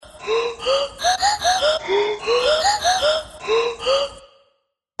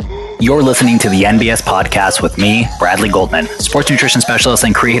You're listening to the NBS podcast with me, Bradley Goldman, sports nutrition specialist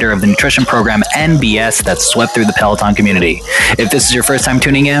and creator of the nutrition program NBS that swept through the Peloton community. If this is your first time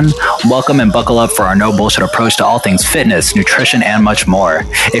tuning in, welcome and buckle up for our no bullshit approach to all things fitness, nutrition, and much more.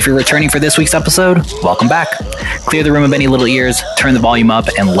 If you're returning for this week's episode, welcome back. Clear the room of any little ears, turn the volume up,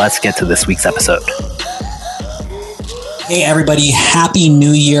 and let's get to this week's episode. Hey everybody, Happy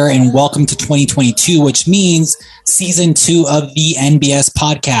New Year and welcome to 2022, which means season 2 of the NBS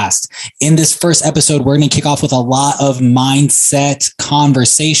podcast. In this first episode, we're going to kick off with a lot of mindset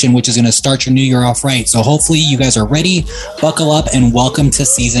conversation, which is going to start your new year off right. So hopefully you guys are ready, buckle up, and welcome to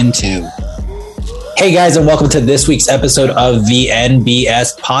season 2. Hey guys, and welcome to this week's episode of the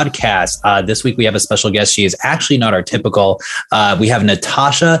NBS podcast. This week we have a special guest. She is actually not our typical. We have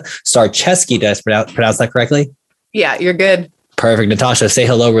Natasha Starcheski. Did I pronounce that correctly? Yeah, you're good. Perfect. Natasha, say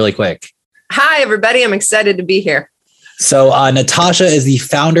hello really quick. Hi, everybody. I'm excited to be here. So Natasha is the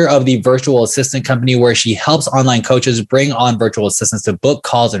founder of the Virtual Assistant Company, where she helps online coaches bring on virtual assistants to book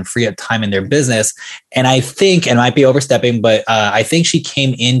calls and free up time in their business. And I think, and might be overstepping, but I think she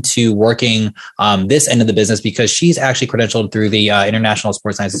came into working this end of the business because she's actually credentialed through the International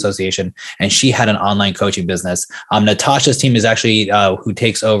Sports Science Association, and she had an online coaching business. Natasha's team is actually who's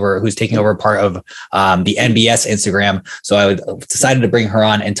taking over part of the NBS Instagram. So I decided to bring her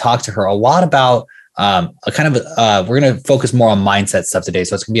on and talk to her a lot about we're going to focus more on mindset stuff today.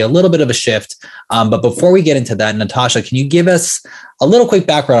 So it's going to be a little bit of a shift. But before we get into that, Natasha, can you give us a little quick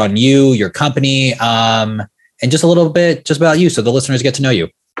background on you, your company, and just a little bit just about you so the listeners get to know you?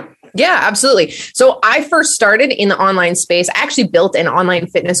 Yeah, absolutely. So I first started in the online space. I actually built an online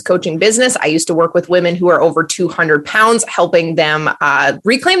fitness coaching business. I used to work with women who are over 200 pounds, helping them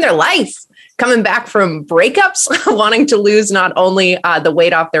reclaim their life. Coming back from breakups, wanting to lose not only the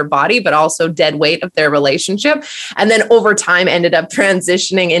weight off their body, but also dead weight of their relationship. And then over time ended up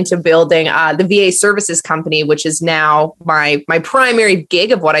transitioning into building the VA services company, which is now my primary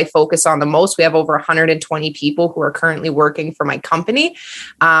gig of what I focus on the most. We have over 120 people who are currently working for my company.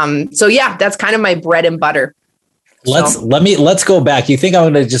 So yeah, that's kind of my bread and butter. Let's go back. You think I'm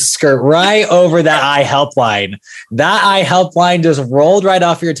going to just skirt right over that iHelpline? That iHelpline just rolled right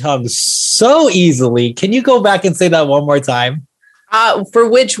off your tongue so easily. Can you go back and say that one more time? For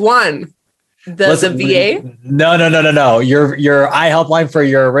which one? The VA? No. Your iHelpline for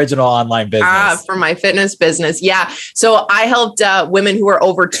your original online business. For my fitness business. Yeah. So I helped women who are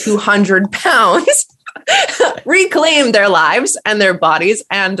over 200 pounds reclaim their lives and their bodies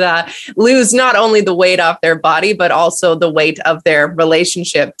and lose not only the weight off their body, but also the weight of their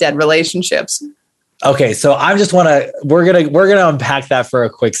dead relationships. Okay, so we're gonna unpack that for a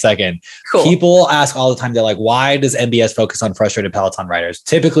quick second. Cool. People ask all the time, they're like, why does NBS focus on frustrated Peloton riders?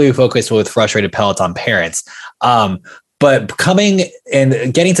 Typically we focus with frustrated Peloton parents. But coming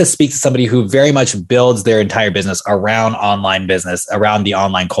and getting to speak to somebody who very much builds their entire business around online business, around the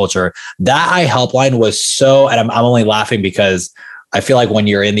online culture, that iHelpline was so, and I'm only laughing because I feel like when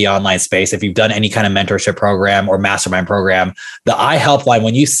you're in the online space, if you've done any kind of mentorship program or mastermind program, the iHelpline,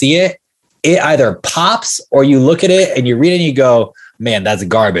 when you see it, it either pops or you look at it and you read it and you go, man, that's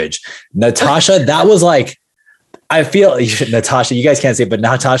garbage. Natasha, that was like, I feel Natasha, you guys can't see it, but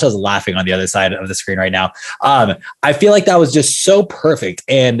Natasha's laughing on the other side of the screen right now. I feel like that was just so perfect.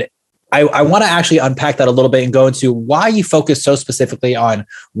 And I want to actually unpack that a little bit and go into why you focus so specifically on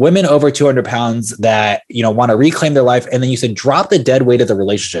women over 200 pounds that, want to reclaim their life. And then you said, drop the dead weight of the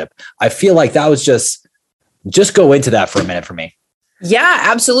relationship. I feel like that was just go into that for a minute for me. Yeah,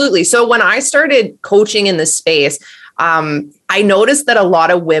 absolutely. So when I started coaching in this space, I noticed that a lot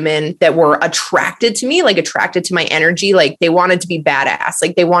of women that were attracted to me, like attracted to my energy, like they wanted to be badass,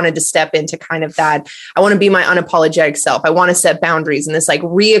 like they wanted to step into kind of that, I want to be my unapologetic self. I want to set boundaries. And this like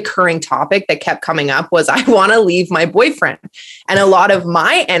reoccurring topic that kept coming up was I want to leave my boyfriend. And a lot of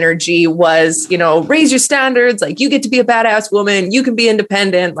my energy was, raise your standards. Like you get to be a badass woman. You can be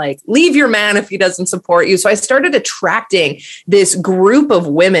independent, like leave your man if he doesn't support you. So I started attracting this group of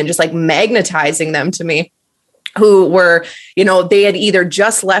women, just like magnetizing them to me, who were, they had either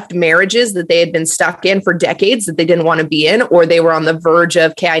just left marriages that they had been stuck in for decades that they didn't want to be in, or they were on the verge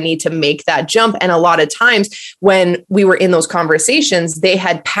of, okay, I need to make that jump. And a lot of times when we were in those conversations, they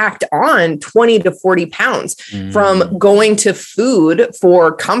had packed on 20 to 40 pounds from going to food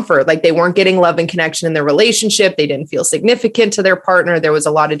for comfort. Like they weren't getting love and connection in their relationship. They didn't feel significant to their partner. There was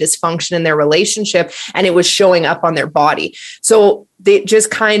a lot of dysfunction in their relationship and it was showing up on their body. So it just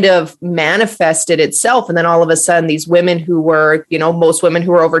kind of manifested itself. And then all of a sudden, these women who were, most women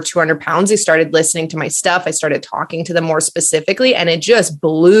who were over 200 pounds, they started listening to my stuff. I started talking to them more specifically, and it just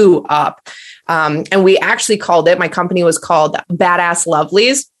blew up. And we actually called it, my company was called Badass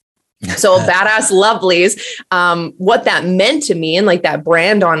Lovelies. So Badass Lovelies, what that meant to me and like that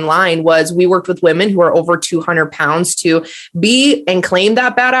brand online was we worked with women who are over 200 pounds to be and claim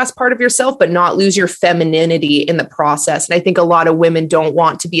that badass part of yourself, but not lose your femininity in the process. And I think a lot of women don't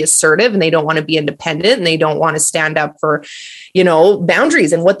want to be assertive and they don't want to be independent and they don't want to stand up for, you know,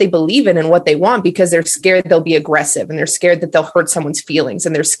 boundaries and what they believe in and what they want because they're scared they'll be aggressive and they're scared that they'll hurt someone's feelings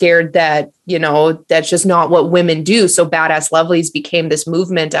and they're scared that, you know, that's just not what women do. So Badass Lovelies became this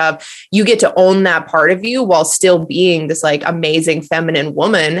movement of you get to own that part of you while still being this like amazing feminine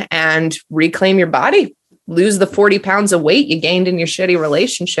woman and reclaim your body, lose the 40 pounds of weight you gained in your shitty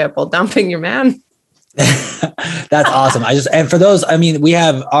relationship while dumping your man. That's awesome. And for those, I mean, we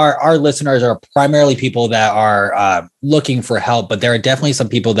have our listeners are primarily people that are looking for help, but there are definitely some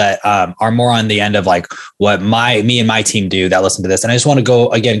people that are more on the end of like what me and my team do that listen to this. And I just want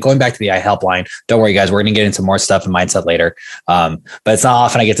to going back to the iHelpline. Don't worry, guys, we're going to get into more stuff and mindset later. But it's not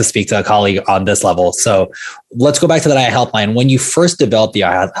often I get to speak to a colleague on this level. So let's go back to that iHelpline. When you first developed the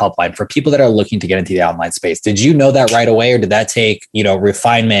iHelpline for people that are looking to get into the online space, did you know that right away, or did that take, you know,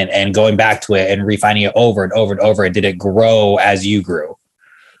 refinement and going back to it and refining it over and over and over? And did it grow as you grew?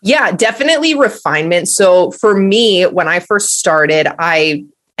 Yeah, definitely refinement. So for me, when I first started, I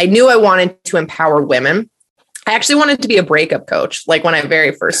knew I wanted to empower women. I actually wanted to be a breakup coach, like when I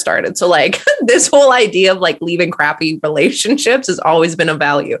very first started. So like this whole idea of like leaving crappy relationships has always been a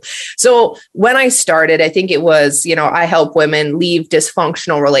value. So when I started, I think it was, you know, I help women leave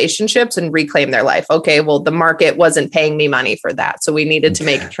dysfunctional relationships and reclaim their life. Okay, well, the market wasn't paying me money for that. So we needed to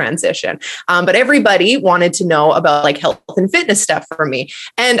make a transition. But everybody wanted to know about like health and fitness stuff from me.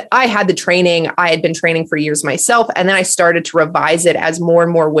 And I had the training. I had been training for years myself. And then I started to revise it as more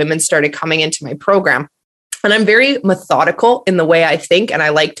and more women started coming into my program. And I'm very methodical in the way I think, and I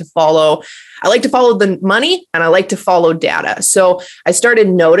like to follow the money and I like to follow data. So I started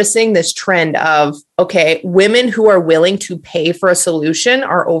noticing this trend of, okay, women who are willing to pay for a solution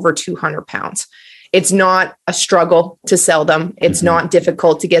are over 200 pounds. It's not a struggle to sell them. It's not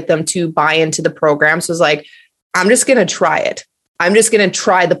difficult to get them to buy into the program. So it's like, I'm just going to try it. I'm just going to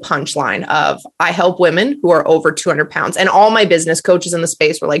try the punchline of I help women who are over 200 pounds. And all my business coaches in the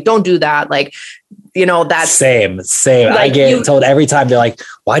space were like, don't do that. Like, you know, that's same. Like I get told every time, they're like,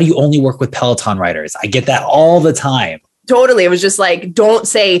 why do you only work with Peloton riders? I get that all the time. Totally. It was just like, don't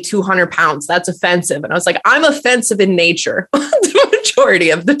say 200 pounds. That's offensive. And I was like, I'm offensive in nature the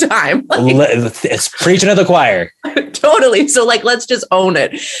majority of the time. It's preaching to the choir. Totally. So like, let's just own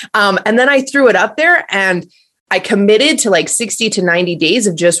it. And then I threw it up there and I committed to like 60 to 90 days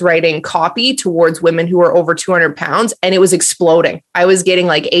of just writing copy towards women who are over 200 pounds. And it was exploding. I was getting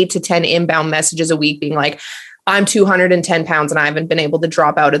like 8 to 10 inbound messages a week being like, I'm 210 pounds and I haven't been able to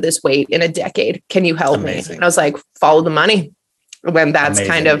drop out of this weight in a decade. Can you help me? And I was like, follow the money. When that's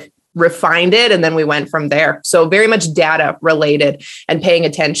kind of refined it. And then we went from there. So very much data related and paying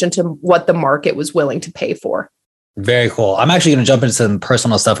attention to what the market was willing to pay for. Very cool. I'm actually going to jump into some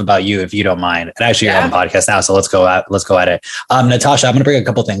personal stuff about you, if you don't mind. And actually, you're on the podcast now, so let's go at it. Natasha, I'm going to bring a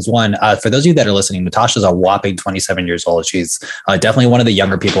couple things. One, for those of you that are listening, Natasha's a whopping 27 years old. She's definitely one of the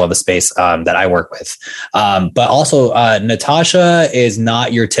younger people of the space that I work with. But also, Natasha is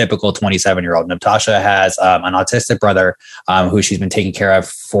not your typical 27-year-old. Natasha has an autistic brother who she's been taking care of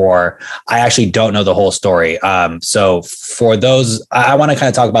for. I actually don't know the whole story. So for those, I want to kind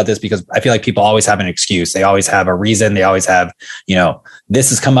of talk about this because I feel like people always have an excuse. They always have a reason. They always have, you know, this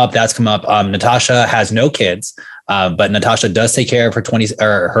has come up, that's come up. Natasha has no kids, but Natasha does take care of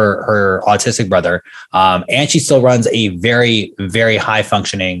her her autistic brother. And she still runs a very, very high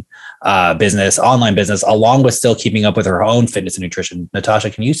functioning business, online business, along with still keeping up with her own fitness and nutrition.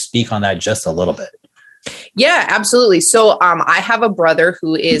 Natasha, can you speak on that just a little bit? Yeah, absolutely. So I have a brother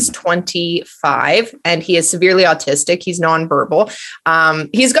who is 25 and he is severely autistic. He's nonverbal.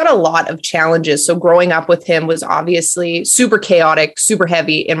 He's got a lot of challenges. So growing up with him was obviously super chaotic, super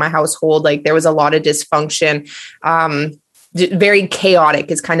heavy in my household. Like there was a lot of dysfunction. Very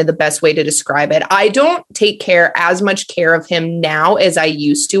chaotic is kind of the best way to describe it. I don't take as much care of him now as I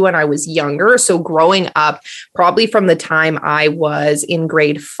used to when I was younger. So growing up, probably from the time I was in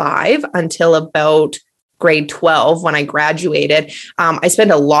grade 5 until about grade 12 when I graduated, I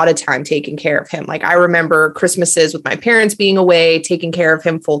spent a lot of time taking care of him. Like I remember Christmases with my parents being away, taking care of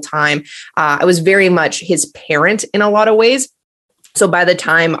him full time. I was very much his parent in a lot of ways. So by the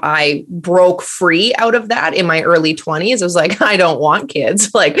time I broke free out of that in my early 20s, I was like, I don't want kids.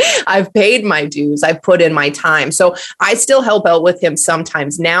 Like I've paid my dues. I've put in my time. So I still help out with him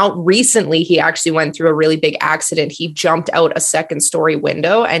sometimes. Now, recently, he actually went through a really big accident. He jumped out a second story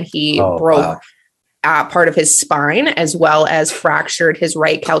window and he broke. Wow. part of his spine, as well as fractured his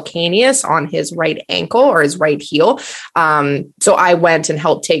right calcaneus on his right ankle or his right heel. So I went and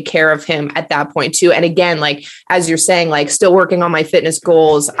helped take care of him at that point too. And again, like, as you're saying, like, still working on my fitness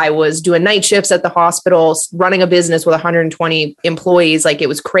goals. I was doing night shifts at the hospital, running a business with 120 employees. Like, it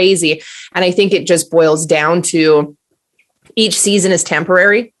was crazy. And I think it just boils down to each season is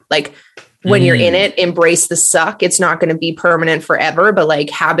temporary. Like, when you're in it, embrace the suck. It's not going to be permanent forever, but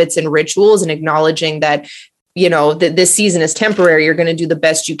like habits and rituals and acknowledging that, you know, that this season is temporary. You're going to do the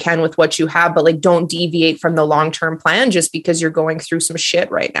best you can with what you have, but like, don't deviate from the long-term plan just because you're going through some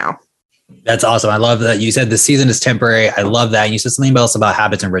shit right now. That's awesome. I love that you said the season is temporary. I love that. You said something else about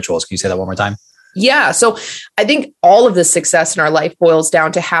habits and rituals. Can you say that one more time? Yeah. So I think all of the success in our life boils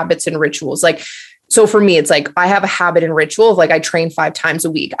down to habits and rituals. Like, so for me, it's like, I have a habit and ritual of like, I train 5 times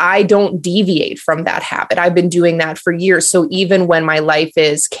a week. I don't deviate from that habit. I've been doing that for years. So even when my life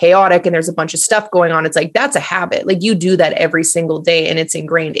is chaotic and there's a bunch of stuff going on, it's like, that's a habit. Like, you do that every single day and it's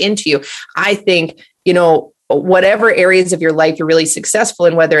ingrained into you. I think, you know, whatever areas of your life you're really successful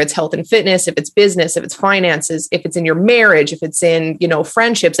in, whether it's health and fitness, if it's business, if it's finances, if it's in your marriage, if it's in, you know,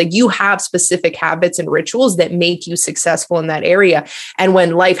 friendships, like, you have specific habits and rituals that make you successful in that area. And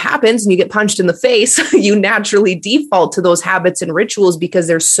when life happens and you get punched in the face, you naturally default to those habits and rituals because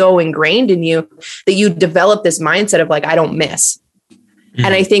they're so ingrained in you that you develop this mindset of like, I don't miss. Mm-hmm.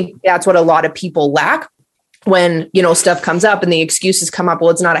 And I think that's what a lot of people lack when, you know, stuff comes up and the excuses come up. Well,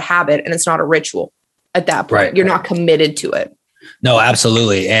 it's not a habit and it's not a ritual. At that point, right. You're not committed to it. No,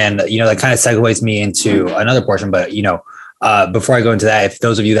 absolutely. And, you know, that kind of segues me into another portion, but, you know, before I go into that, if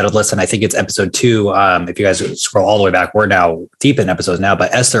those of you that have listened, I think it's episode 2. If you guys scroll all the way back, we're now deep in episodes now,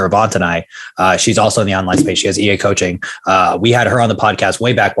 but Esther Avant and I, she's also in the online space. She has EA coaching. We had her on the podcast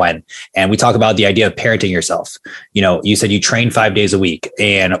way back when, and we talk about the idea of parenting yourself. You know, you said you train 5 days a week,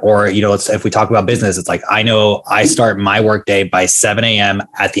 and, or, you know, if we talk about business, it's like, I know I start my work day by 7 a.m.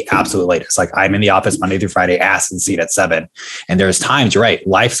 at the absolute latest. Like, I'm in the office Monday through Friday, ass and seat at 7. And there's times, you're right,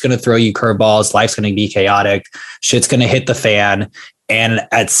 life's going to throw you curveballs. Life's going to be chaotic. Shit's going to hit the fan. And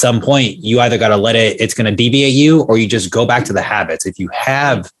at some point, you either got to let it's going to deviate you, or you just go back to the habits. If you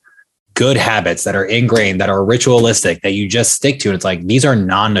have good habits that are ingrained, that are ritualistic, that you just stick to, and it's like, these are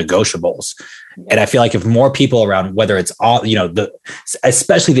non-negotiables. And I feel like if more people around, whether it's all, you know,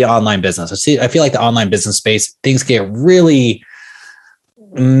 especially the online business, I feel like the online business space, things get really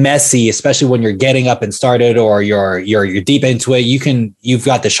messy, especially when you're getting up and started, or you're deep into it. You've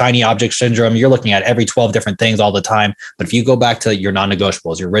got the shiny object syndrome. You're looking at every 12 different things all the time. But if you go back to your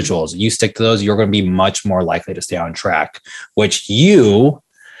non-negotiables, your rituals, you stick to those, you're going to be much more likely to stay on track, which you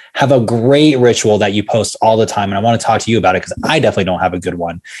have a great ritual that you post all the time. And I want to talk to you about it, because I definitely don't have a good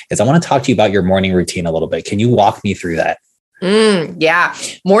one. I want to talk to you about your morning routine a little bit. Can you walk me through that? Yeah.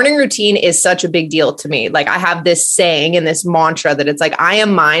 Morning routine is such a big deal to me. Like, I have this saying and this mantra that it's like, I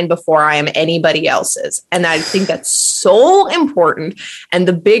am mine before I am anybody else's. And I think that's so important. And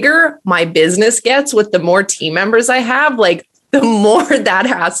the bigger my business gets with the more team members I have, like, the more that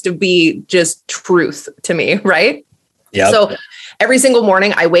has to be just truth to me. Right. Yeah. So every single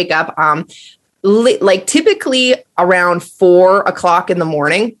morning I wake up, like typically around 4 o'clock in the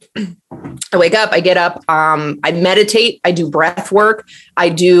morning. I wake up, I get up, I meditate, I do breath work, I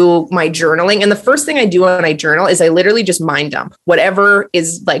do my journaling. And the first thing I do when I journal is I literally just mind dump whatever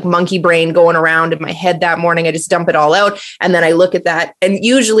is like monkey brain going around in my head that morning. I just dump it all out. And then I look at that. And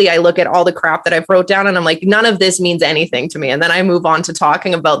usually I look at all the crap that I've wrote down and I'm like, none of this means anything to me. And then I move on to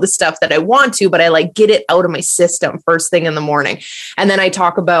talking about the stuff that I want to, but I like get it out of my system first thing in the morning. And then I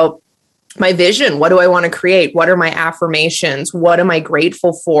talk about my vision. What do I want to create? What are my affirmations? What am I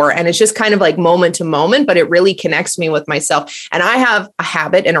grateful for? And it's just kind of like moment to moment, but it really connects me with myself. And I have a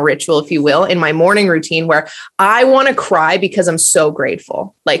habit and a ritual, if you will, in my morning routine where I want to cry because I'm so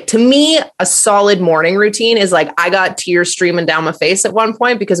grateful. Like, to me, a solid morning routine is like, I got tears streaming down my face at one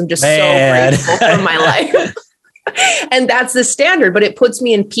point because I'm just so grateful for my life. And that's the standard, but it puts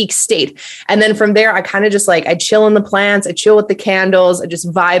me in peak state. And then from there, I kind of just like, I chill in the plants, I chill with the candles, I just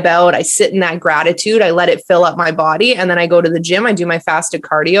vibe out. I sit in that gratitude. I let it fill up my body. And then I go to the gym. I do my fasted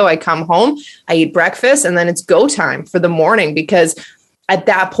cardio. I come home, I eat breakfast, and then it's go time for the morning, because at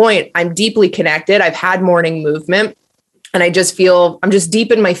that point, I'm deeply connected. I've had morning movement, and I just feel I'm just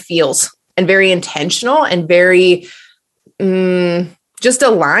deep in my feels and very intentional and very just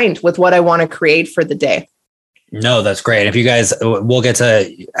aligned with what I want to create for the day. No, that's great. If you guys, we'll get to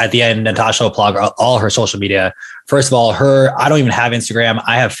at the end, Natasha will plug all her social media. First of all, I don't even have Instagram.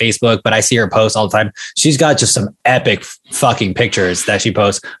 I have Facebook, but I see her post all the time. She's got just some epic fucking pictures that she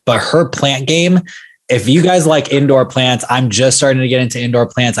posts, but her plant game If you guys like indoor plants, I'm just starting to get into indoor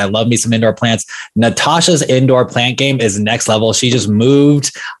plants. I love me some indoor plants. Natasha's indoor plant game is next level. She just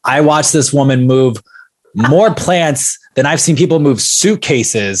moved. I watched this woman move more plants than I've seen people move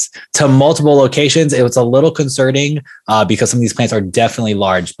suitcases to multiple locations. It was a little concerning because some of these plants are definitely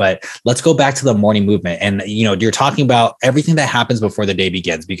large, but let's go back to the morning movement. And, you're talking about everything that happens before the day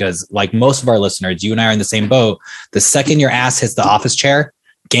begins, because like most of our listeners, you and I are in the same boat. The second your ass hits the office chair,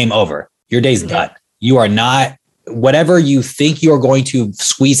 game over. Your day's done. You are not, whatever you think you're going to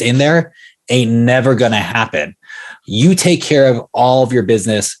squeeze in there ain't never going to happen. You take care of all of your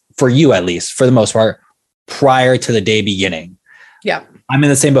business, for you at least, for the most part, prior to the day beginning. Yeah. I'm in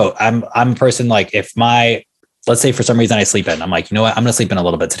the same boat. I'm a person, like, if let's say for some reason I sleep in, I'm like, you know what? I'm going to sleep in a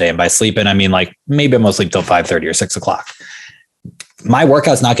little bit today. And by sleep in, I mean, like, maybe I'm going to sleep till 5:30 or 6 o'clock. My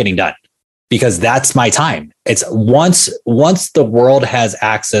workout's not getting done because that's my time. It's once the world has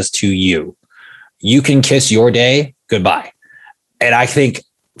access to you, you can kiss your day goodbye. And I think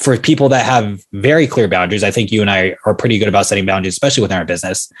for people that have very clear boundaries, I think you and I are pretty good about setting boundaries, especially within our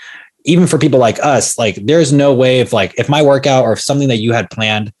business. Even for people like us, like, there's no way if my workout or if something that you had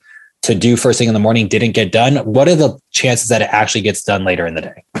planned to do first thing in the morning didn't get done, what are the chances that it actually gets done later in the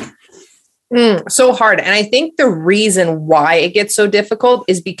day? So hard. And I think the reason why it gets so difficult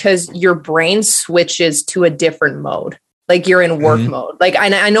is because your brain switches to a different mode. Like, you're in work mode. Like,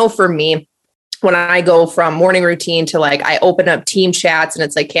 I know for me, when I go from morning routine to like, I open up team chats and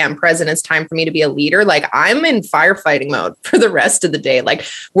it's like, okay, I'm present. It's time for me to be a leader. Like, I'm in firefighting mode for the rest of the day. Like,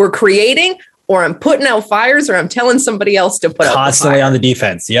 we're creating, or I'm putting out fires, or I'm telling somebody else to put out constantly on the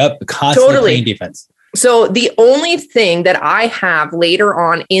defense. Yep. Constantly playing defense. So the only thing that I have later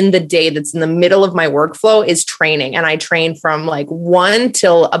on in the day that's in the middle of my workflow is training. And I train from like 1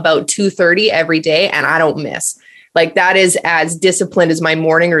 till about 2:30 every day. And I don't miss. Like, that is as disciplined as my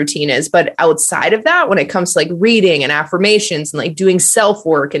morning routine is. But outside of that, when it comes to like reading and affirmations and like doing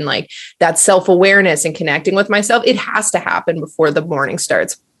self-work and like that self-awareness and connecting with myself, it has to happen before the morning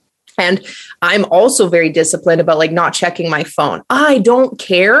starts. And I'm also very disciplined about like not checking my phone. I don't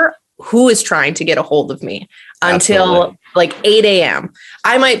care who is trying to get a hold of me until like 8 a.m.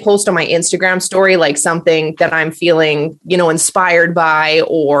 I might post on my Instagram story, like something that I'm feeling, inspired by,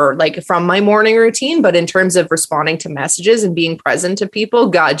 or like from my morning routine. But in terms of responding to messages and being present to people,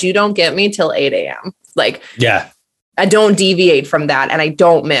 God, you don't get me till 8 a.m. Like, yeah, I don't deviate from that. And I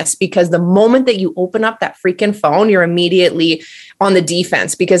don't miss, because the moment that you open up that freaking phone, you're immediately on the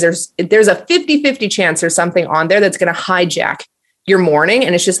defense, because there's a 50-50 chance there's something on there that's going to hijack your morning.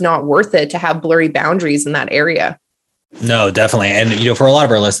 And it's just not worth it to have blurry boundaries in that area. No, definitely. And, for a lot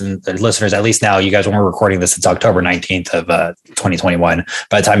of our listeners, at least now, you guys, when we're recording this, it's October 19th of 2021.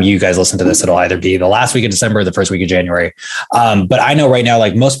 By the time you guys listen to this, it'll either be the last week of December or the first week of January. But I know right now,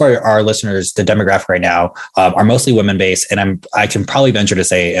 like most of our listeners, the demographic right now are mostly women based. And I can probably venture to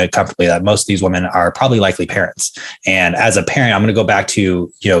say comfortably that most of these women are probably likely parents. And as a parent, I'm going to go back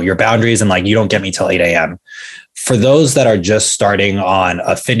to, your boundaries and like, you don't get me till 8 a.m. For those that are just starting on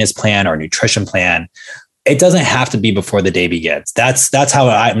a fitness plan or a nutrition plan, it doesn't have to be before the day begins. That's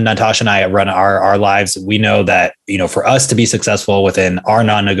how Natasha and I run our lives. We know that, for us to be successful within our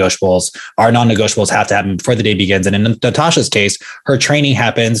non-negotiables have to happen before the day begins. And in Natasha's case, her training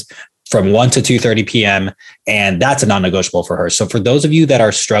happens from 1 to 2:30 p.m. And that's a non-negotiable for her. So for those of you that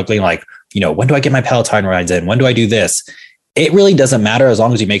are struggling, like, when do I get my Peloton rides in? When do I do this? It really doesn't matter as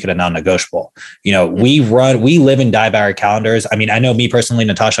long as you make it a non-negotiable. We live and die by our calendars. I mean, I know me personally,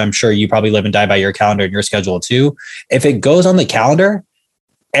 Natasha, I'm sure you probably live and die by your calendar and your schedule too. If it goes on the calendar,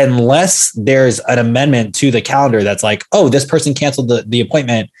 unless there's an amendment to the calendar that's like, oh, this person canceled the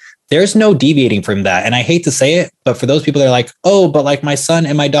appointment, there's no deviating from that. And I hate to say it, but for those people that are like, oh, but like my son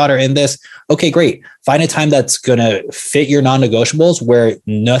and my daughter in this, okay, great. Find a time that's going to fit your non-negotiables where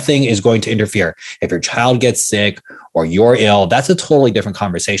nothing is going to interfere. If your child gets sick or you're ill, that's a totally different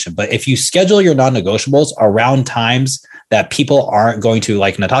conversation. But if you schedule your non-negotiables around times that people aren't going to,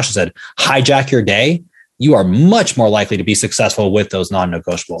 like Natasha said, hijack your day, you are much more likely to be successful with those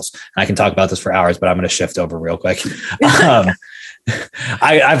non-negotiables. And I can talk about this for hours, but I'm going to shift over real quick.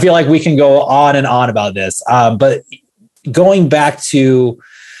 I feel like we can go on and on about this. But going back to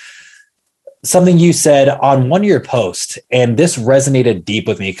something you said on one of your posts, and this resonated deep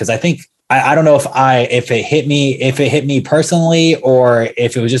with me, because I think, I don't know if it hit me personally, or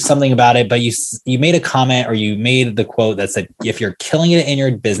if it was just something about it, but you made a comment, or you made the quote that said, if you're killing it in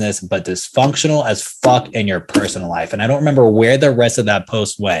your business, but dysfunctional as fuck in your personal life. And I don't remember where the rest of that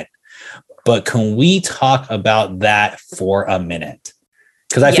post went, but can we talk about that for a minute?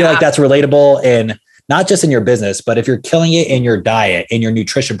 Because I feel like that's relatable. And not just in your business, but if you're killing it in your diet, in your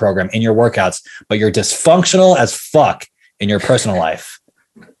nutrition program, in your workouts, but you're dysfunctional as fuck in your personal life.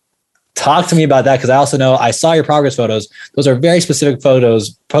 Talk to me about that, because I also know I saw your progress photos. Those are very specific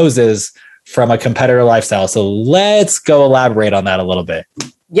poses from a competitor lifestyle. So let's go elaborate on that a little bit.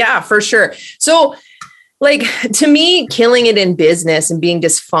 Yeah, for sure. So like, to me, killing it in business and being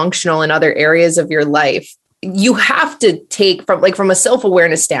dysfunctional in other areas of your life, you have to take from a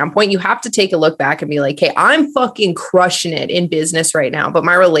self-awareness standpoint, you have to take a look back and be like, hey, I'm fucking crushing it in business right now, but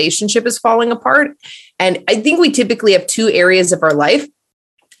my relationship is falling apart. And I think we typically have two areas of our life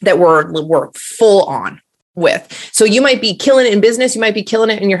that we're full on with. So you might be killing it in business, you might be killing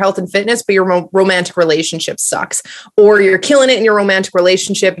it in your health and fitness, but your romantic relationship sucks. Or you're killing it in your romantic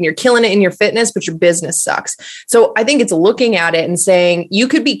relationship and you're killing it in your fitness, but your business sucks. So I think it's looking at it and saying, you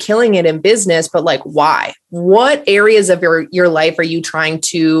could be killing it in business, but like, why? What areas of your life are you trying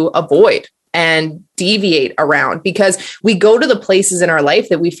to avoid and deviate around? Because we go to the places in our life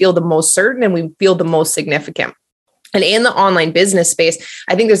that we feel the most certain and we feel the most significant. And in the online business space,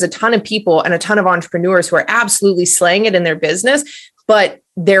 I think there's a ton of people and a ton of entrepreneurs who are absolutely slaying it in their business, but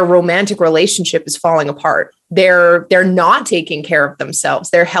their romantic relationship is falling apart. They're not taking care of themselves.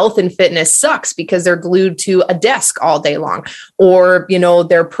 Their health and fitness sucks because they're glued to a desk all day long. Or,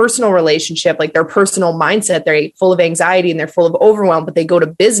 their personal relationship, like their personal mindset, they're full of anxiety and they're full of overwhelm, but they go to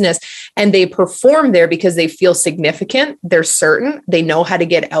business and they perform there because they feel significant. They're certain, they know how to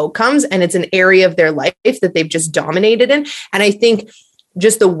get outcomes, and it's an area of their life that they've just dominated in. And I think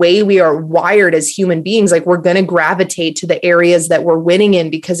just the way we are wired as human beings, like we're going to gravitate to the areas that we're winning in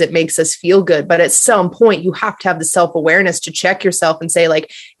because it makes us feel good. But at some point, you have to have the self-awareness to check yourself and say, like,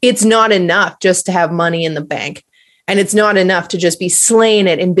 it's not enough just to have money in the bank. And it's not enough to just be slaying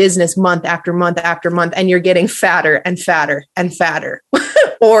it in business month after month after month. And you're getting fatter and fatter and fatter.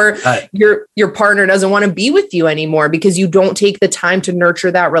 Or your partner doesn't want to be with you anymore because you don't take the time to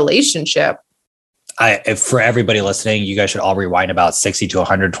nurture that relationship. For everybody listening, you guys should all rewind about 60 to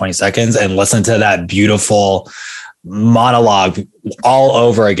 120 seconds and listen to that beautiful monologue all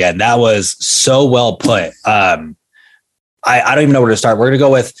over again. That was so well put. I don't even know where to start. We're going to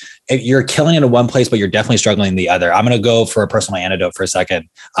go with, if you're killing it in one place, but you're definitely struggling in the other. I'm going to go for a personal anecdote for a second.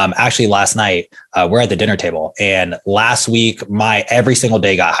 Actually, last night, we're at the dinner table, and last week, every single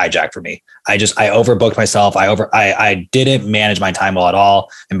day got hijacked for me. I overbooked myself. I didn't manage my time well at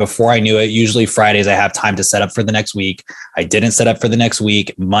all. And before I knew it, usually Fridays, I have time to set up for the next week. I didn't set up for the next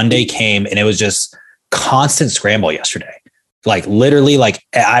week. Monday came and it was just constant scramble yesterday. Like literally, like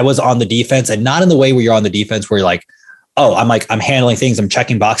I was on the defense, and not in the way where you're on the defense where you're like, oh, I'm handling things, I'm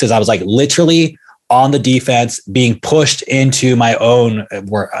checking boxes. I was like literally on the defense, being pushed into my own,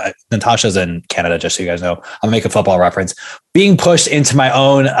 Natasha's in Canada, just so you guys know, I'm gonna make a football reference, being pushed into my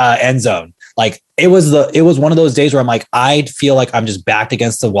own end zone. Like it was one of those days where I'm like, I feel like I'm just backed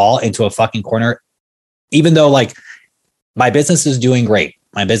against the wall into a fucking corner, even though like my business is doing great.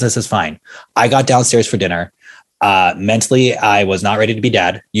 My business is fine. I got downstairs for dinner. Mentally, I was not ready to be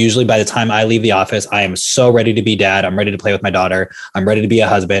dad. Usually by the time I leave the office, I am so ready to be dad. I'm ready to play with my daughter. I'm ready to be a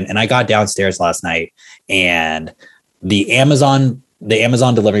husband. And I got downstairs last night, and the Amazon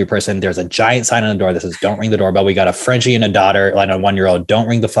delivery person, there's a giant sign on the door that says, don't ring the doorbell. We got a Frenchie and a daughter, like a 1-year-old. Don't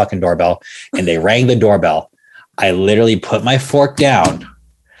ring the fucking doorbell. And they rang the doorbell. I literally put my fork down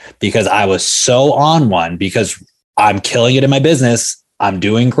because I was so on one, because I'm killing it in my business. I'm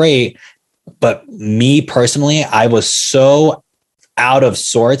doing great. But me personally, I was so out of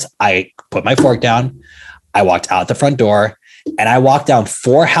sorts. I put my fork down. I walked out the front door, and I walked down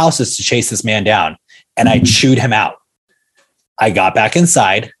 4 houses to chase this man down, and I chewed him out. I got back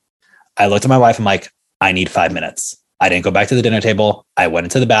inside. I looked at my wife. I'm like, I need 5 minutes. I didn't go back to the dinner table. I went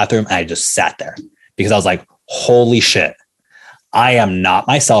into the bathroom and I just sat there because I was like, holy shit, I am not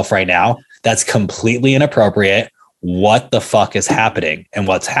myself right now. That's completely inappropriate. What the fuck is happening? And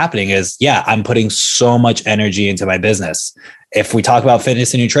what's happening is, yeah, I'm putting so much energy into my business. If we talk about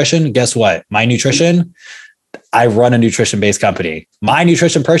fitness and nutrition, guess what? My nutrition, I run a nutrition-based company. My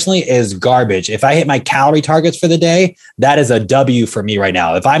nutrition personally is garbage. If I hit my calorie targets for the day, that is a W for me right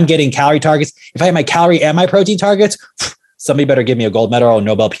now. If I'm getting calorie targets, if I hit my calorie and my protein targets, somebody better give me a gold medal or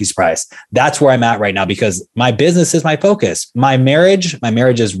Nobel Peace Prize. That's where I'm at right now, because my business is my focus. My marriage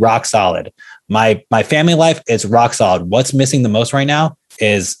is rock solid. My family life is rock solid. What's missing the most right now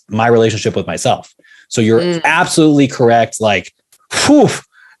is my relationship with myself. So you're absolutely correct. Like, whew,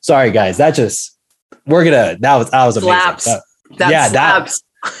 sorry guys, that was amazing. Slaps.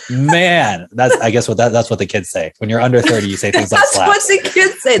 Man, I guess that's what the kids say. When you're under 30, you say things like slaps. That's what the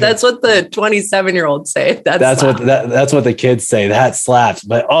kids say. That's what the 27-year-olds say. That's what the kids say. That slaps.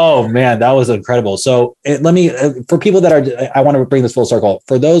 But oh man, that was incredible. So for people that are, I want to bring this full circle.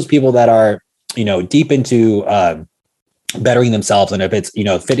 For those people that are, deep into bettering themselves, and if it's,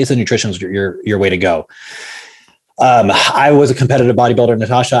 fitness and nutrition is your way to go. I was a competitive bodybuilder,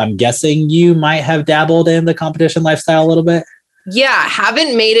 Natasha. I'm guessing you might have dabbled in the competition lifestyle a little bit. Yeah,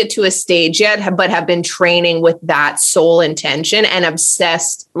 haven't made it to a stage yet, but have been training with that sole intention and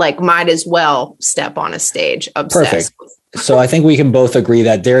obsessed, like might as well step on a stage. Obsessed. Perfect. So I think we can both agree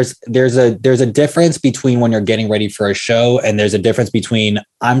that there's a difference between when you're getting ready for a show, and there's a difference between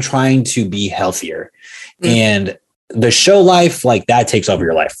I'm trying to be healthier. Mm-hmm. And the show life, like that takes over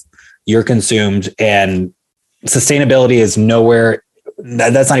your life. You're consumed, and sustainability is nowhere.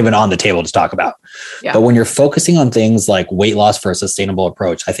 That's not even on the table to talk about. Yeah. But when you're focusing on things like weight loss for a sustainable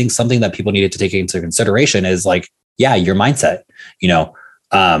approach, I think something that people needed to take into consideration is like, your mindset.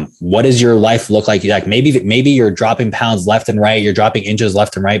 What does your life look like? Like maybe you're dropping pounds left and right, you're dropping inches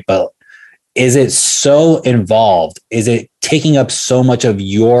left and right, but is it so involved? Is it taking up so much of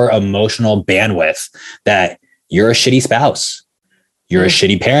your emotional bandwidth that you're a shitty spouse? You're a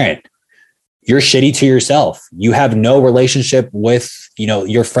shitty parent. You're shitty to yourself. You have no relationship with,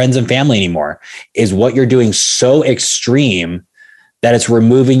 your friends and family anymore. Is what you're doing so extreme that it's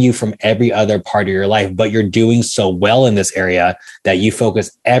removing you from every other part of your life, but you're doing so well in this area that you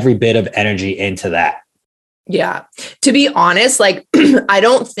focus every bit of energy into that? Yeah. To be honest, like, I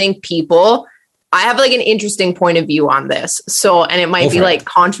don't think I have like an interesting point of view on this. So, and it might be like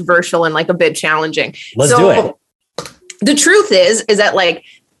controversial and like a bit challenging. Let's do it. The truth is that like,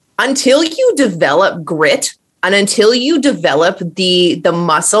 until you develop grit and until you develop the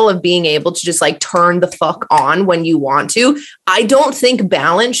muscle of being able to just like turn the fuck on when you want to, I don't think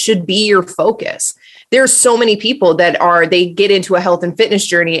balance should be your focus. There's so many people they get into a health and fitness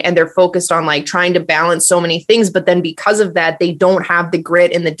journey and they're focused on like trying to balance so many things. But then because of that, they don't have the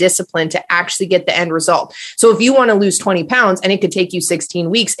grit and the discipline to actually get the end result. So if you want to lose 20 pounds and it could take you 16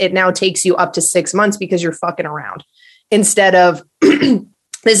 weeks, it now takes you up to 6 months because you're fucking around instead of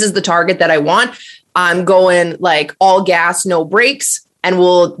this is the target that I want. I'm going like all gas, no brakes, and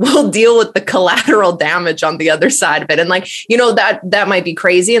we'll deal with the collateral damage on the other side of it. And like, that might be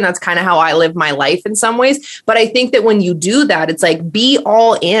crazy. And that's kind of how I live my life in some ways. But I think that when you do that, it's like, be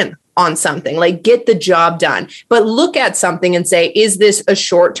all in on something, like get the job done, but look at something and say, is this a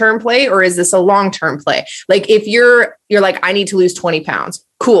short-term play or is this a long-term play? Like if you're like, I need to lose 20 pounds.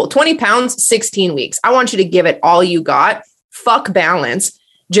 Cool. 20 pounds, 16 weeks. I want you to give it all you got. Fuck balance.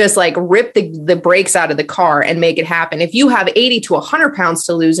 Just like rip the brakes out of the car and make it happen. If you have 80 to 100 pounds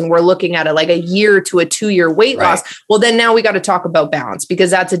to lose and we're looking at like a year to a 2-year weight loss, well, then now we got to talk about balance because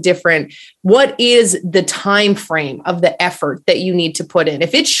that's what is the time frame of the effort that you need to put in?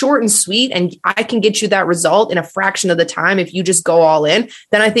 If it's short and sweet and I can get you that result in a fraction of the time, if you just go all in,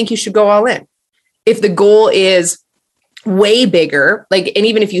 then I think you should go all in. If the goal is way bigger, like, and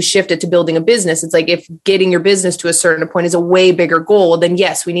even if you shift it to building a business, it's like if getting your business to a certain point is a way bigger goal, then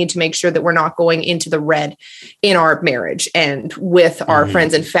yes, we need to make sure that we're not going into the red in our marriage and with our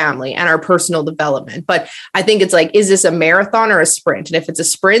friends and family and our personal development. But I think it's like, is this a marathon or a sprint? And if it's a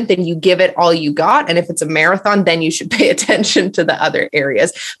sprint, then you give it all you got. And if it's a marathon, then you should pay attention to the other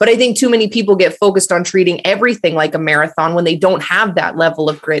areas. But I think too many people get focused on treating everything like a marathon when they don't have that level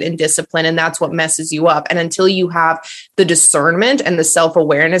of grit and discipline. And that's what messes you up. And until you have the discernment and the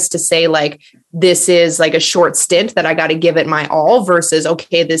self-awareness to say like, this is like a short stint that I got to give it my all versus,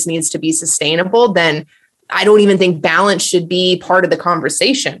 okay, this needs to be sustainable, then I don't even think balance should be part of the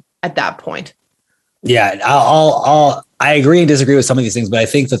conversation at that point. Yeah, I agree and disagree with some of these things, but I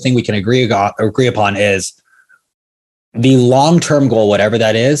think the thing we can agree upon is the long-term goal, whatever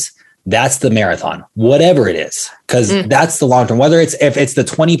that is, that's the marathon, whatever it is, because that's the long-term, whether if it's the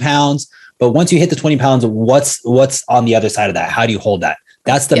 20 pounds, but once you hit the 20 pounds, what's on the other side of that? How do you hold that?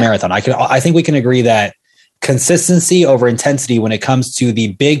 That's the marathon. I think we can agree that consistency over intensity when it comes to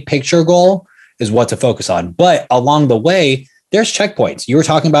the big picture goal is what to focus on. But along the way, there's checkpoints. You were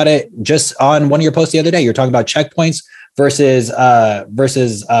talking about it just on one of your posts the other day. You're talking about checkpoints versus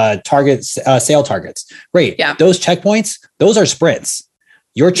targets, sale targets. Great. Yeah. Those checkpoints, those are sprints.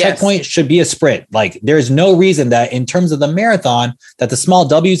 Your checkpoint should be a sprint. Like there's no reason that in terms of the marathon, that the small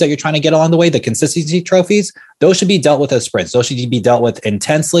W's that you're trying to get along the way, the consistency trophies, those should be dealt with as sprints. Those should be dealt with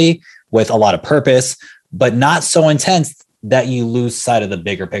intensely with a lot of purpose, but not so intense that you lose sight of the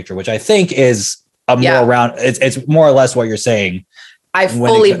bigger picture, which I think is a more around. It's more or less what you're saying I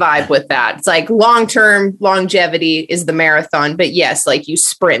fully vibe with that. It's like long-term longevity is the marathon, but yes, like you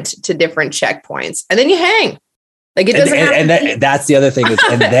sprint to different checkpoints and then you hang. Like it doesn't and that's the other thing is,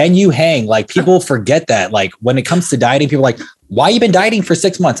 and then you hang. Like people forget that. Like when it comes to dieting, people are like, why you been dieting for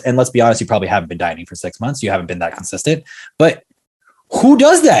 6 months? And let's be honest, you probably haven't been dieting for 6 months. You haven't been that consistent. But who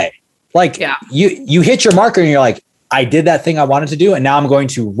does that? Like you hit your marker and you're like, I did that thing I wanted to do, and now I'm going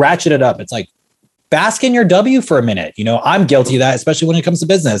to ratchet it up. It's like, bask in your W for a minute. You know, I'm guilty of that, especially when it comes to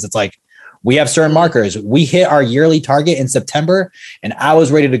business. It's like, we have certain markers. We hit our yearly target in September and I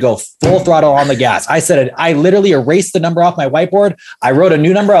was ready to go full throttle on the gas. I said it. I literally erased the number off my whiteboard. I wrote a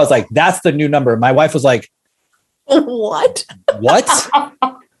new number. I was like, that's the new number. My wife was like, what?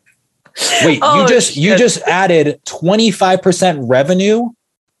 Wait, you just added 25% revenue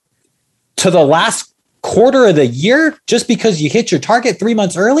to the last quarter of the year just because you hit your target 3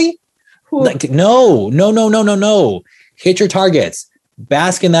 months early? Like, no. Hit your targets.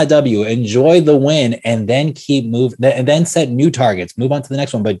 Bask in that W, enjoy the win, and then keep moving, and then set new targets, move on to the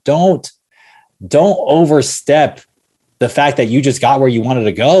next one. But don't overstep the fact that you just got where you wanted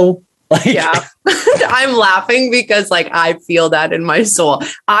to go. Like, yeah, I'm laughing because like I feel that in my soul.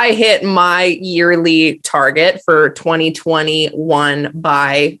 I hit my yearly target for 2021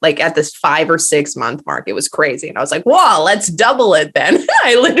 by like at this 5 or 6 month mark. It was crazy. And I was like, wow, let's double it then.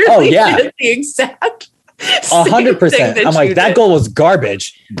 I literally did the exact 100%. I'm like, that goal was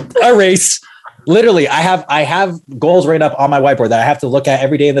garbage. Erase. Literally, I have goals right up on my whiteboard that I have to look at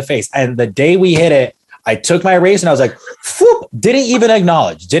every day in the face. And the day we hit it, I took my erase and I was like, whoop, didn't even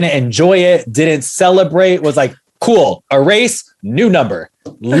acknowledge, didn't enjoy it, didn't celebrate, was like, cool, erase, new number.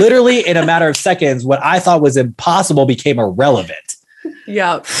 Literally in a matter of seconds, what I thought was impossible became irrelevant.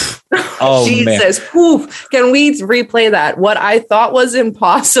 Yeah. Oh, Jesus. Whew. Can we replay that? What I thought was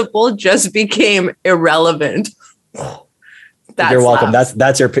impossible just became irrelevant. You're welcome.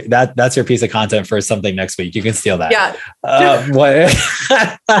 That's your piece of content for something next week. You can steal that. Yeah.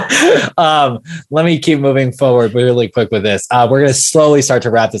 Let me keep moving forward really quick with this. We're going to slowly start to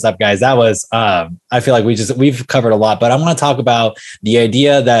wrap this up, guys. That was, I feel like we've covered a lot, but I want to talk about the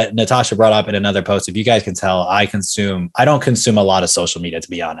idea that Natasha brought up in another post. If you guys can tell, I don't consume a lot of social media, to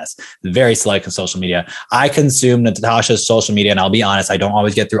be honest. Very select in social media. I consume Natasha's social media, and I'll be honest, I don't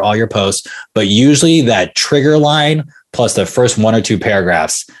always get through all your posts, but usually that trigger line plus the first 1 or 2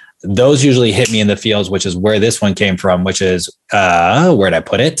 paragraphs, those usually hit me in the feels, which is where this one came from, which is, where'd I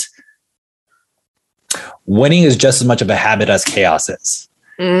put it? Winning is just as much of a habit as chaos is.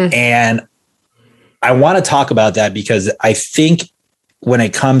 And I want to talk about that because I think when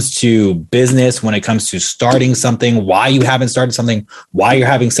it comes to business, when it comes to starting something, why you haven't started something, why you're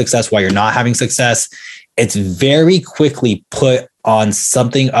having success, why you're not having success, it's very quickly put on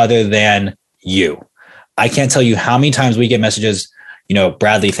something other than you. I can't tell you how many times we get messages, you know,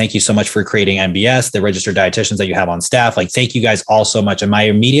 Bradley, thank you so much for creating NBS, the registered dietitians that you have on staff. Like, thank you guys all so much. And my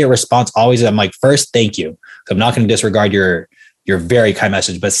immediate response always, I'm like, first, thank you. I'm not going to disregard your very kind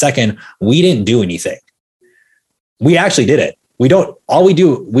message. But second, we didn't do anything. We actually did it.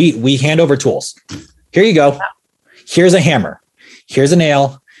 We hand over tools. Here you go. Here's a hammer. Here's a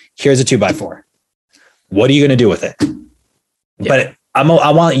nail. Here's a 2x4. What are you going to do with it? Yeah. But I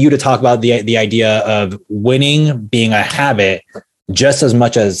want you to talk about the idea of winning being a habit just as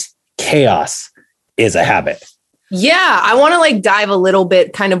much as chaos is a habit. Yeah, I want to like dive a little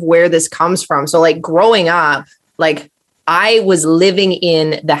bit kind of where this comes from. So like growing up, like I was living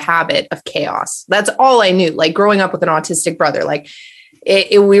in the habit of chaos. That's all I knew. Like growing up with an autistic brother, like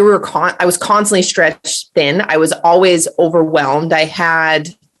I was constantly stretched thin. I was always overwhelmed.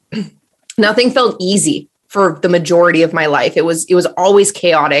 Nothing felt easy for the majority of my life. It was always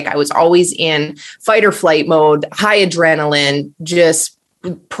chaotic. I was always in fight or flight mode, high adrenaline, just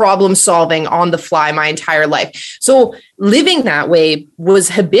problem solving on the fly my entire life. So living that way was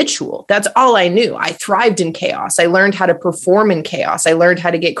habitual. That's all I knew. I thrived in chaos. I learned how to perform in chaos. I learned how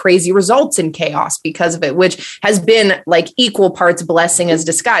to get crazy results in chaos because of it, which has been like equal parts blessing as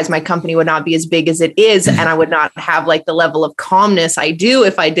disguise. My company would not be as big as it is, and I would not have like the level of calmness I do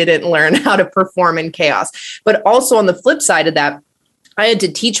if I didn't learn how to perform in chaos. But also on the flip side of that, I had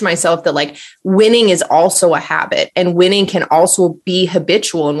to teach myself that like winning is also a habit, and winning can also be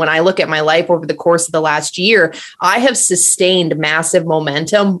habitual. And when I look at my life over the course of the last year, I have sustained massive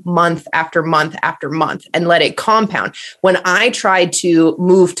momentum month after month after month and let it compound. When I tried to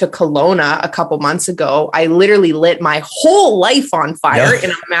move to Kelowna a couple months ago, I literally lit my whole life on fire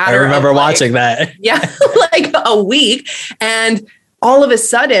in a matter of, I remember watching that. Yeah, like a week. And all of a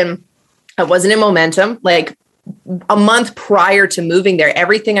sudden, I wasn't in momentum. Like a month prior to moving there,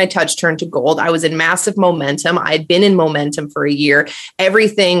 everything I touched turned to gold. I was in massive momentum. I had been in momentum for a year. Every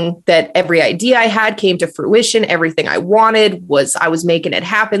idea I had came to fruition. Everything I wanted I was making it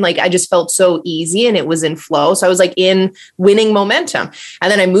happen. Like I just felt so easy and it was in flow. So I was like in winning momentum.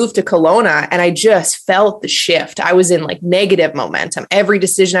 And then I moved to Kelowna and I just felt the shift. I was in like negative momentum. Every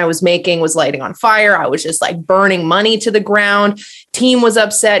decision I was making was lighting on fire. I was just like burning money to the ground. Team was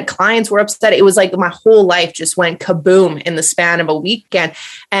upset. Clients were upset. It was like my whole life just went kaboom in the span of a weekend.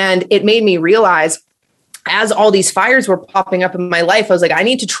 And it made me realize, as all these fires were popping up in my life, I was like, I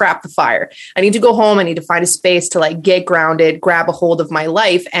need to trap the fire. I need to go home. I need to find a space to like get grounded, grab a hold of my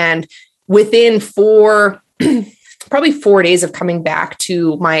life. And within probably 4 days of coming back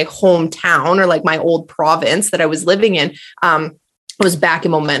to my hometown, or like my old province that I was living in, I was back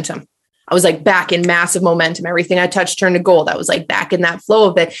in momentum. I was like back in massive momentum. Everything I touched turned to gold. I was like back in that flow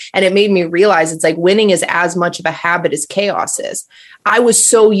of it. And it made me realize it's like winning is as much of a habit as chaos is. I was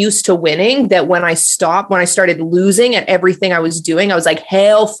so used to winning that when I started losing at everything I was doing, I was like,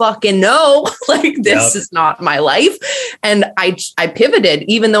 hell fucking no, like this is not my life. And I pivoted,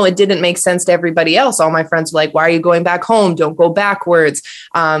 even though it didn't make sense to everybody else. All my friends were like, why are you going back home? Don't go backwards.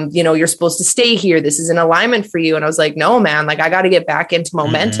 You're supposed to stay here. This is an alignment for you. And I was like, no, man, like I got to get back into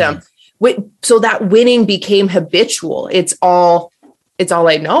momentum. So that winning became habitual. It's all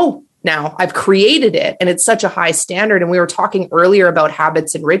I know now. I've created it and it's such a high standard. And we were talking earlier about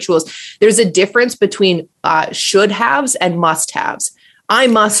habits and rituals. There's a difference between should haves and must haves. I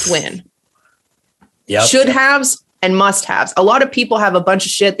must win. Yep. Should haves and must haves. A lot of people have a bunch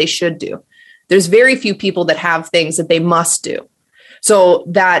of shit they should do. There's very few people that have things that they must do. So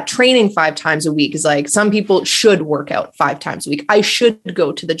that training 5 times a week is like, some people should work out 5 times a week. I should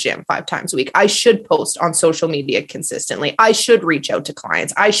go to the gym 5 times a week. I should post on social media consistently. I should reach out to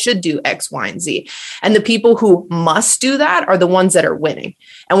clients. I should do X, Y, and Z. And the people who must do that are the ones that are winning.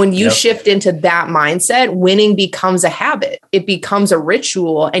 And when you shift into that mindset, winning becomes a habit. It becomes a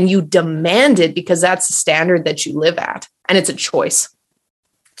ritual and you demand it because that's the standard that you live at. And it's a choice.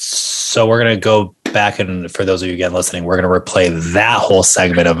 So we're going to go back, and for those of you again listening, we're going to replay that whole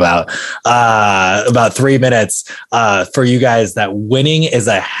segment about 3 minutes for you guys. That winning is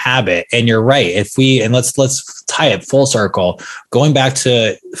a habit, and you're right. Let's tie it full circle, going back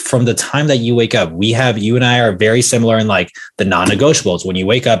to from the time that you wake up. You and I are very similar in like the non-negotiables. When you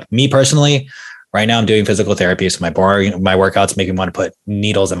wake up, me personally, right now I'm doing physical therapy, so my workouts make me want to put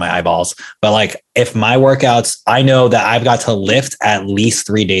needles in my eyeballs. But like if my workouts, I know that I've got to lift at least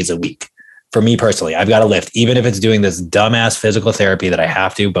 3 days a week. For me personally, I've got to lift, even if it's doing this dumbass physical therapy that I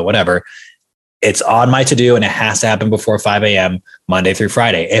have to, but whatever. It's on my to-do and it has to happen before 5 a.m. Monday through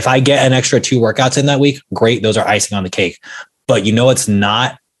Friday. If I get an extra 2 workouts in that week, great. Those are icing on the cake. But it's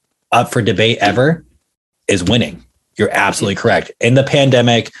not up for debate ever is winning. You're absolutely correct. In the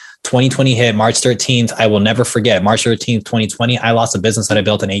pandemic, 2020 hit March 13th. I will never forget March 13th, 2020. I lost a business that I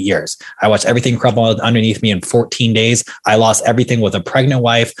built in 8 years. I watched everything crumble underneath me in 14 days. I lost everything with a pregnant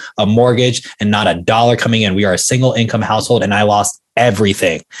wife, a mortgage, and not a dollar coming in. We are a single income household and I lost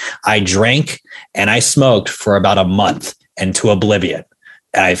everything. I drank and I smoked for about a month into oblivion.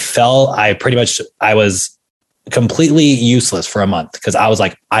 I was completely useless for a month because I was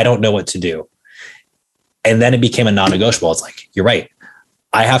like, I don't know what to do. And then it became a non-negotiable. It's like, you're right.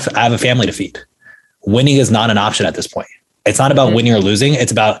 I have a family to feed. Winning is not an option at this point. It's not about winning or losing.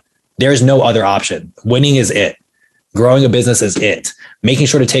 It's about there's no other option. Winning is it. Growing a business is it. Making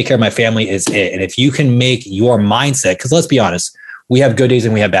sure to take care of my family is it. And if you can make your mindset, because let's be honest, we have good days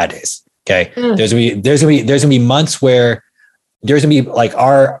and we have bad days. Okay. There's gonna be months where there's gonna be like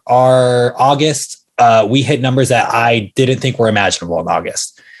our August, we hit numbers that I didn't think were imaginable in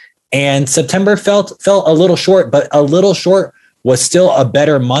August. And September felt a little short, but a little short was still a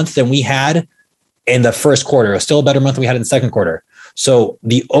better month than we had in the first quarter. It was still a better month than we had in the second quarter. So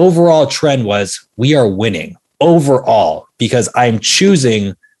the overall trend was we are winning overall because I'm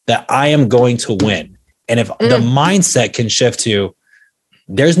choosing that I am going to win. And if the mindset can shift to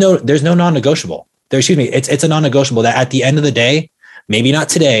there's no non-negotiable. It's a non-negotiable that at the end of the day, maybe not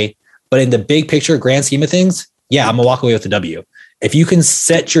today, but in the big picture, grand scheme of things, yeah, I'm gonna walk away with the W. If you can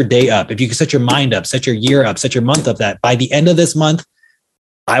set your day up, if you can set your mind up, set your year up, set your month up, that by the end of this month,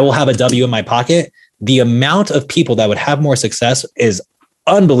 I will have a W in my pocket. The amount of people that would have more success is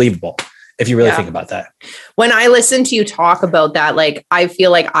unbelievable if you really think about that. When I listen to you talk about that, like, I feel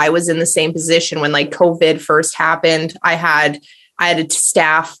like I was in the same position when like COVID first happened. I had a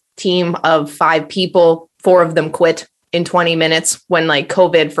staff team of 5 people, 4 of them quit in 20 minutes. When like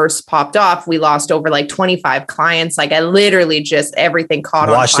COVID first popped off, we lost over like 25 clients. Like I literally just everything caught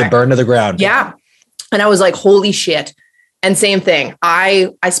on fire. Watched it burn to the ground. Yeah. And I was like, holy shit. And same thing. I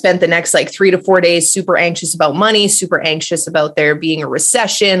spent the next like 3 to 4 days super anxious about money, super anxious about there being a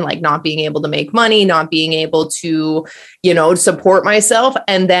recession, like not being able to make money, not being able to, support myself.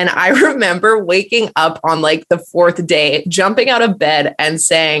 And then I remember waking up on like the 4th day, jumping out of bed and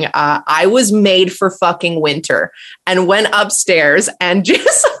saying, I was made for fucking winter, and went upstairs and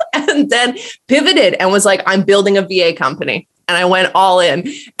and then pivoted and was like, I'm building a VA company. And I went all in.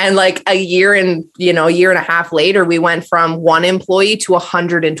 And like a year and a half later, we went from 1 employee to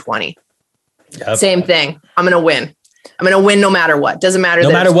 120. Yep. Same thing. I'm going to win. I'm going to win no matter what. Doesn't matter.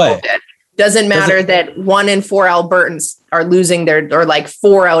 No matter what. Doesn't matter that 1 in 4 Albertans are losing or like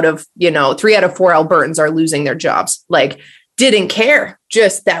 3 out of 4 Albertans are losing their jobs. Like, didn't care.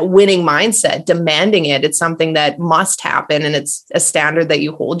 Just that winning mindset, demanding it. It's something that must happen. And it's a standard that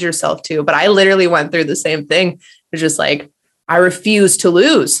you hold yourself to. But I literally went through the same thing. It's just like, I refuse to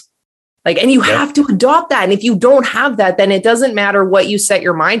lose. And you have to adopt that. And if you don't have that, then it doesn't matter what you set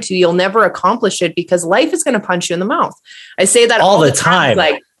your mind to. You'll never accomplish it because life is going to punch you in the mouth. I say that all the time.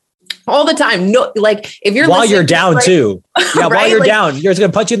 All the time. No, if you're while you're down too. Yeah, right? While you're down, you're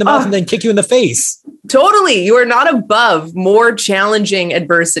going to punch you in the mouth and then kick you in the face. Totally. You are not above more challenging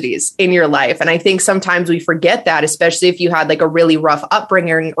adversities in your life. And I think sometimes we forget that, especially if you had like a really rough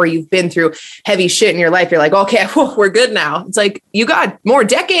upbringing or you've been through heavy shit in your life. You're like, okay, we're good now. It's like, you got more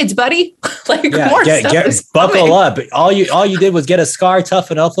decades, buddy. Buckle up. All you did was get a scar,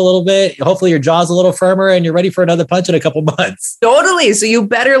 toughen up a little bit. Hopefully your jaw's a little firmer and you're ready for another punch in a couple months. Totally. So you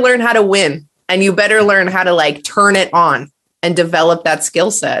better learn how to win, and you better learn how to like turn it on and develop that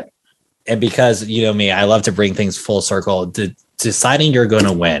skill set. And because, me, I love to bring things full circle. Deciding you're going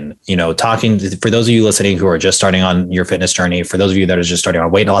to win, talking for those of you listening who are just starting on your fitness journey, for those of you that are just starting on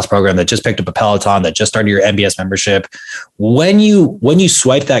a weight loss program, that just picked up a Peloton, that just started your MBS membership, when you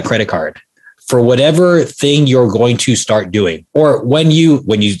swipe that credit card for whatever thing you're going to start doing, or when you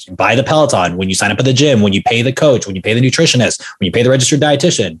buy the Peloton, when you sign up at the gym, when you pay the coach, when you pay the nutritionist, when you pay the registered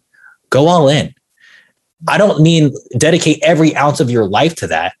dietitian, go all in. I don't mean dedicate every ounce of your life to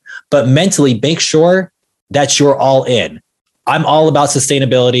that, but mentally make sure that you're all in. I'm all about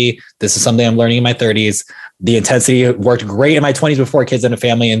sustainability. This is something I'm learning in my 30s. The intensity worked great in my 20s before kids and a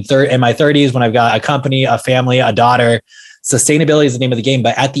family. In my 30s, when I've got a company, a family, a daughter, sustainability is the name of the game.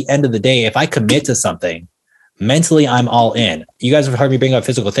 But at the end of the day, if I commit to something, mentally, I'm all in. You guys have heard me bring up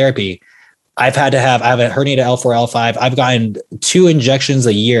physical therapy. I have a herniated L4, L5. I've gotten 2 injections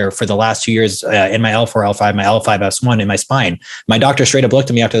a year for the last 2 years in my L4, L5, my L5S1 in my spine. My doctor straight up looked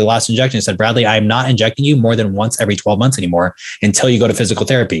at me after the last injection and said, Bradley, I'm not injecting you more than once every 12 months anymore until you go to physical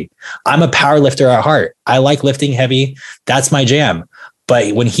therapy. I'm a power lifter at heart. I like lifting heavy. That's my jam.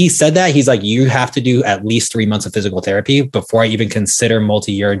 But when he said that, he's like, you have to do at least 3 months of physical therapy before I even consider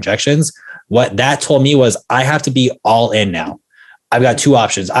multi-year injections. What that told me was I have to be all in now. I've got 2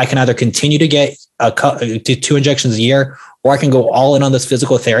 options. I can either continue to get 2 injections a year, or I can go all in on this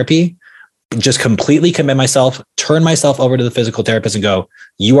physical therapy, just completely commit myself, turn myself over to the physical therapist and go,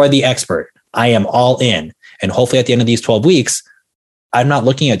 you are the expert. I am all in. And hopefully at the end of these 12 weeks, I'm not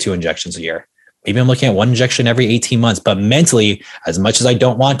looking at 2 injections a year. Maybe I'm looking at 1 injection every 18 months, but mentally, as much as I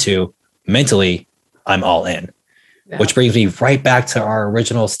don't want to, mentally, I'm all in. Yeah. Which brings me right back to our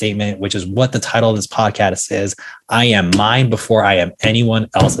original statement, which is what the title of this podcast is. I am mine before I am anyone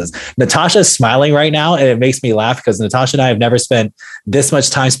else's. Natasha's smiling right now, and it makes me laugh because Natasha and I have never spent this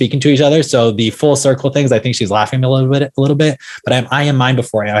much time speaking to each other. So the full circle things, I think she's laughing a little bit, but I am mine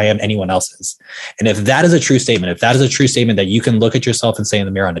before I am anyone else's. And if that is a true statement, that you can look at yourself and say in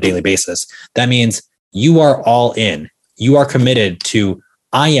the mirror on a daily basis, that means you are all in. You are committed to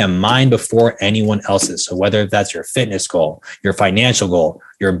I am mine before anyone else's. So whether that's your fitness goal, your financial goal,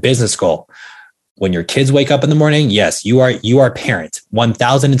 your business goal, when your kids wake up in the morning, yes, you are parent.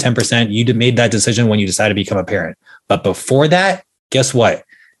 1010%. You made that decision when you decided to become a parent. But before that, guess what?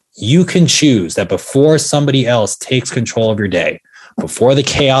 You can choose that before somebody else takes control of your day, before the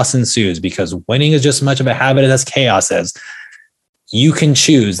chaos ensues, because winning is just as much of a habit as chaos is. You can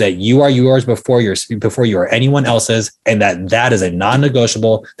choose that you are yours before you are anyone else's, and that is a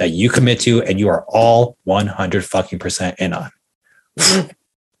non-negotiable that you commit to, and you are all 100% in on.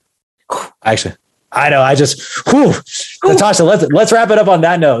 Actually, I know. Natasha, let's wrap it up on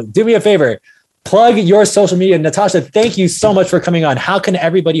that note. Do me a favor, plug your social media. Natasha, thank you so much for coming on. How can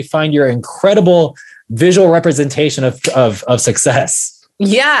everybody find your incredible visual representation of success?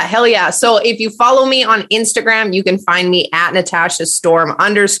 Yeah, hell yeah. So if you follow me on Instagram, you can find me at Natasha Storm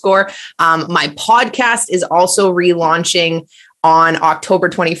 _. My podcast is also relaunching on October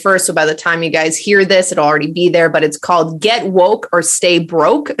 21st. So by the time you guys hear this, it'll already be there, but it's called Get Woke or Stay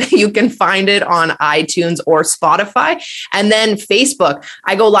Broke. You can find it on iTunes or Spotify. And then Facebook.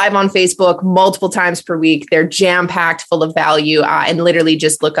 I go live on Facebook multiple times per week. They're jam-packed full of value, and literally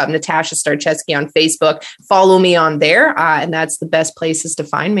just look up Natasha Starcheski on Facebook. Follow me on there, and that's the best places to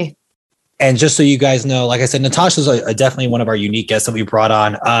find me. And just so you guys know, like I said, Natasha's definitely one of our unique guests that we brought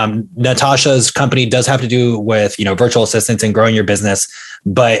on. Natasha's company does have to do with, virtual assistants and growing your business.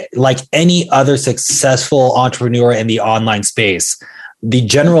 But like any other successful entrepreneur in the online space, the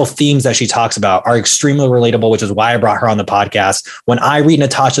general themes that she talks about are extremely relatable, which is why I brought her on the podcast. When I read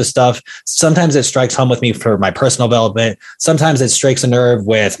Natasha's stuff, sometimes it strikes home with me for my personal development. Sometimes it strikes a nerve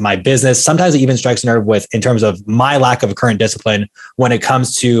with my business. Sometimes it even strikes a nerve with in terms of my lack of current discipline when it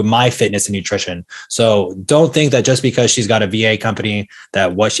comes to my fitness and nutrition. So don't think that just because she's got a VA company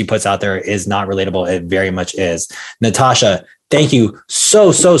that what she puts out there is not relatable. It very much is. Natasha, thank you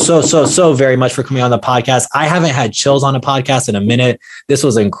so very much for coming on the podcast. I haven't had chills on a podcast in a minute. This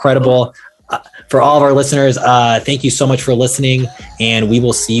was incredible. For all of our listeners, thank you so much for listening, and we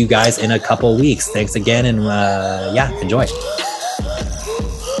will see you guys in a couple of weeks. Thanks again, and enjoy.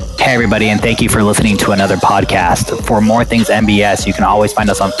 Hey, everybody, and thank you for listening to another podcast. For more things MBS, you can always find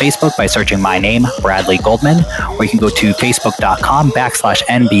us on Facebook by searching my name, Bradley Goldman, or you can go to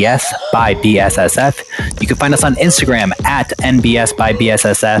facebook.com/NBS by BSSF. You can find us on Instagram at NBS by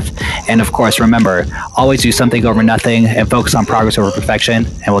BSSF. And of course, remember, always do something over nothing and focus on progress over perfection.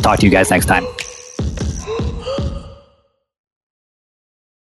 And we'll talk to you guys next time.